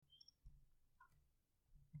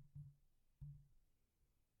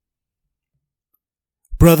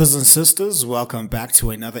Brothers and sisters, welcome back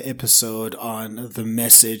to another episode on The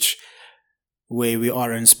Message, where we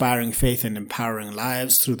are inspiring faith and empowering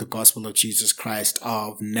lives through the gospel of Jesus Christ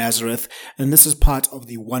of Nazareth. And this is part of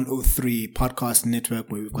the 103 podcast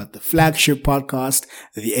network, where we've got the flagship podcast,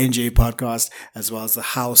 the NJ podcast, as well as the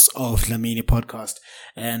House of Lamini podcast.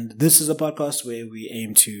 And this is a podcast where we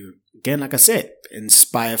aim to, again, like I said,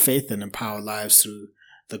 inspire faith and empower lives through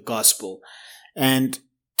the gospel. And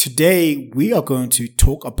today we are going to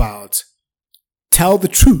talk about tell the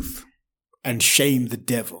truth and shame the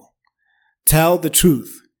devil. Tell the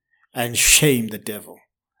truth and shame the devil.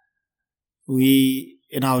 We,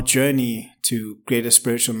 in our journey to greater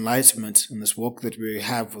spiritual enlightenment in this walk that we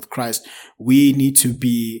have with Christ, we need to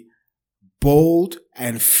be bold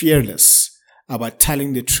and fearless about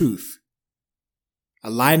telling the truth,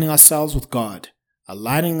 aligning ourselves with God,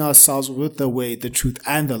 aligning ourselves with the way, the truth,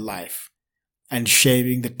 and the life, and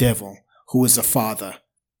shaming the devil, who is the father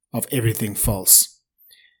of everything false.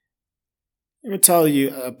 Let me tell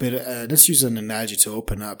you a bit, let's use an analogy to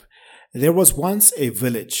open up. There was once a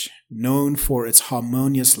village known for its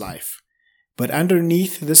harmonious life, but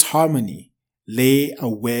underneath this harmony lay a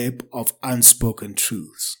web of unspoken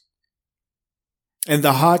truths. In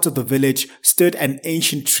the heart of the village stood an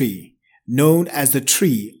ancient tree, known as the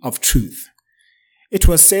Tree of Truth. It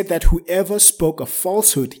was said that whoever spoke a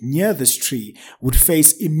falsehood near this tree would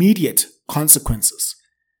face immediate consequences.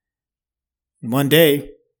 One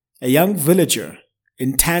day, a young villager,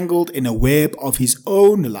 entangled in a web of his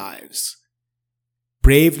own lives,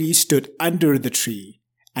 bravely stood under the tree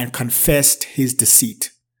and confessed his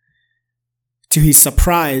deceit. To his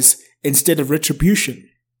surprise, instead of retribution,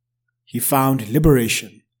 he found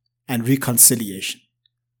liberation and reconciliation.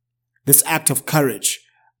 This act of courage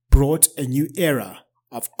brought a new era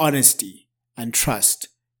of honesty and trust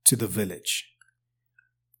to the village.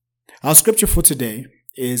 Our scripture for today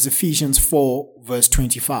is Ephesians 4 verse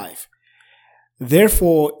 25.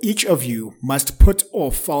 Therefore, each of you must put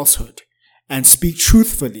off falsehood and speak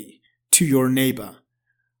truthfully to your neighbor,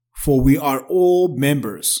 for we are all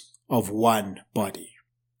members of one body.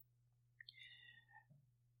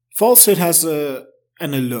 Falsehood has an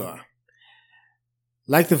allure.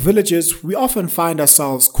 Like the villagers, we often find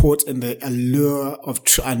ourselves caught in the allure of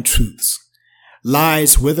untruths.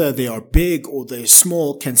 Lies, whether they are big or they're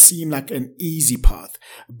small, can seem like an easy path,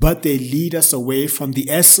 but they lead us away from the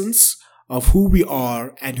essence of who we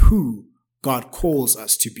are and who God calls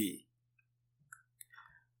us to be.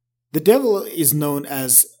 The devil is known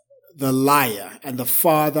as the liar and the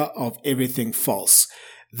father of everything false.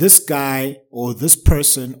 This guy or this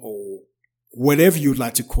person or whatever you'd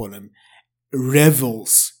like to call him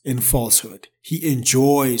revels in falsehood. He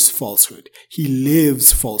enjoys falsehood. He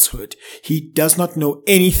lives falsehood. He does not know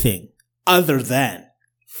anything other than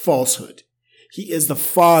falsehood. He is the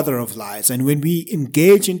father of lies. And when we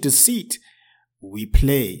engage in deceit, we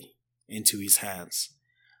play into his hands.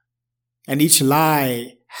 And each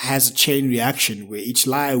lie has a chain reaction where each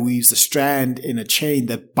lie weaves a strand in a chain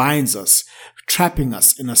that binds us, trapping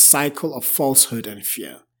us in a cycle of falsehood and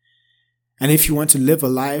fear. And if you want to live a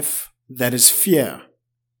life that is free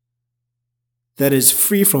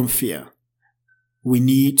from fear, we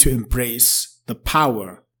need to embrace the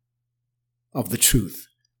power of the truth.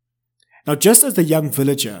 Now, just as the young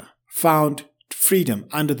villager found freedom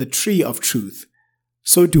under the tree of truth,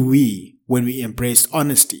 so do we when we embrace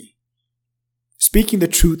honesty. Speaking the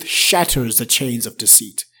truth shatters the chains of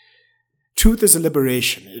deceit. Truth is a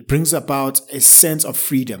liberation. It brings about a sense of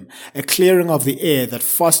freedom, a clearing of the air that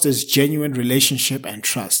fosters genuine relationship and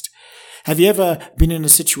trust. Have you ever been in a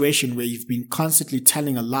situation where you've been constantly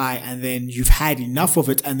telling a lie and then you've had enough of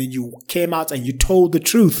it and then you came out and you told the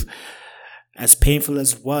truth? As painful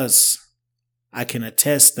as it was, I can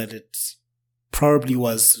attest that it probably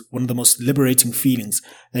was one of the most liberating feelings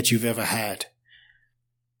that you've ever had.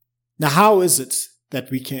 Now, how is it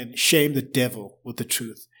that we can shame the devil with the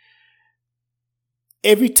truth?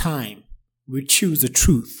 Every time we choose the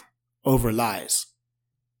truth over lies,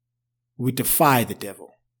 we defy the devil.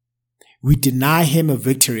 We deny him a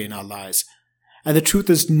victory in our lives. And the truth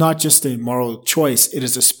is not just a moral choice, it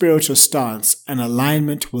is a spiritual stance, an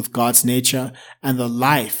alignment with God's nature and the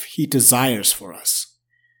life he desires for us.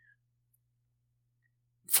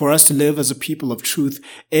 For us to live as a people of truth,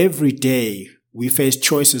 every day we face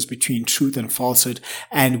choices between truth and falsehood,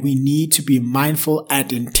 and we need to be mindful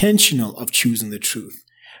and intentional of choosing the truth,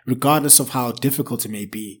 regardless of how difficult it may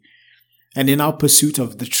be. And in our pursuit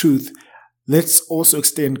of the truth, let's also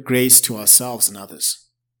extend grace to ourselves and others.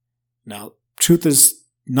 Now, truth is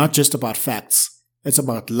not just about facts. It's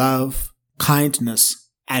about love, kindness,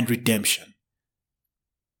 and redemption.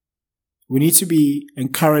 We need to be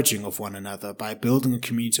encouraging of one another by building a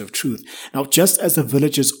community of truth. Now, just as the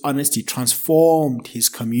villager's honesty transformed his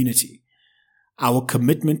community, our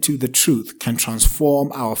commitment to the truth can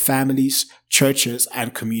transform our families, churches,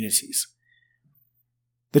 and communities.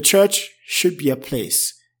 The church should be a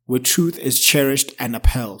place where truth is cherished and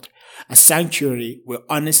upheld, a sanctuary where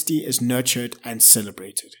honesty is nurtured and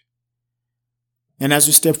celebrated. And as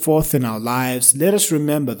we step forth in our lives, let us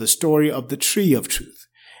remember the story of the tree of truth.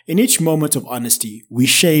 In each moment of honesty, we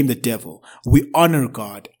shame the devil, we honor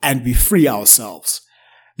God, and we free ourselves.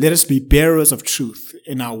 Let us be bearers of truth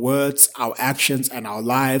in our words, our actions, and our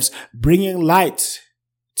lives, bringing light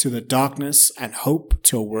to the darkness and hope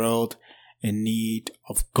to a world in need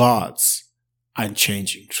of God's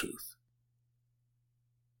unchanging truth.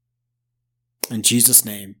 In Jesus'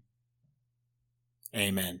 name,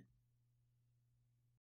 amen.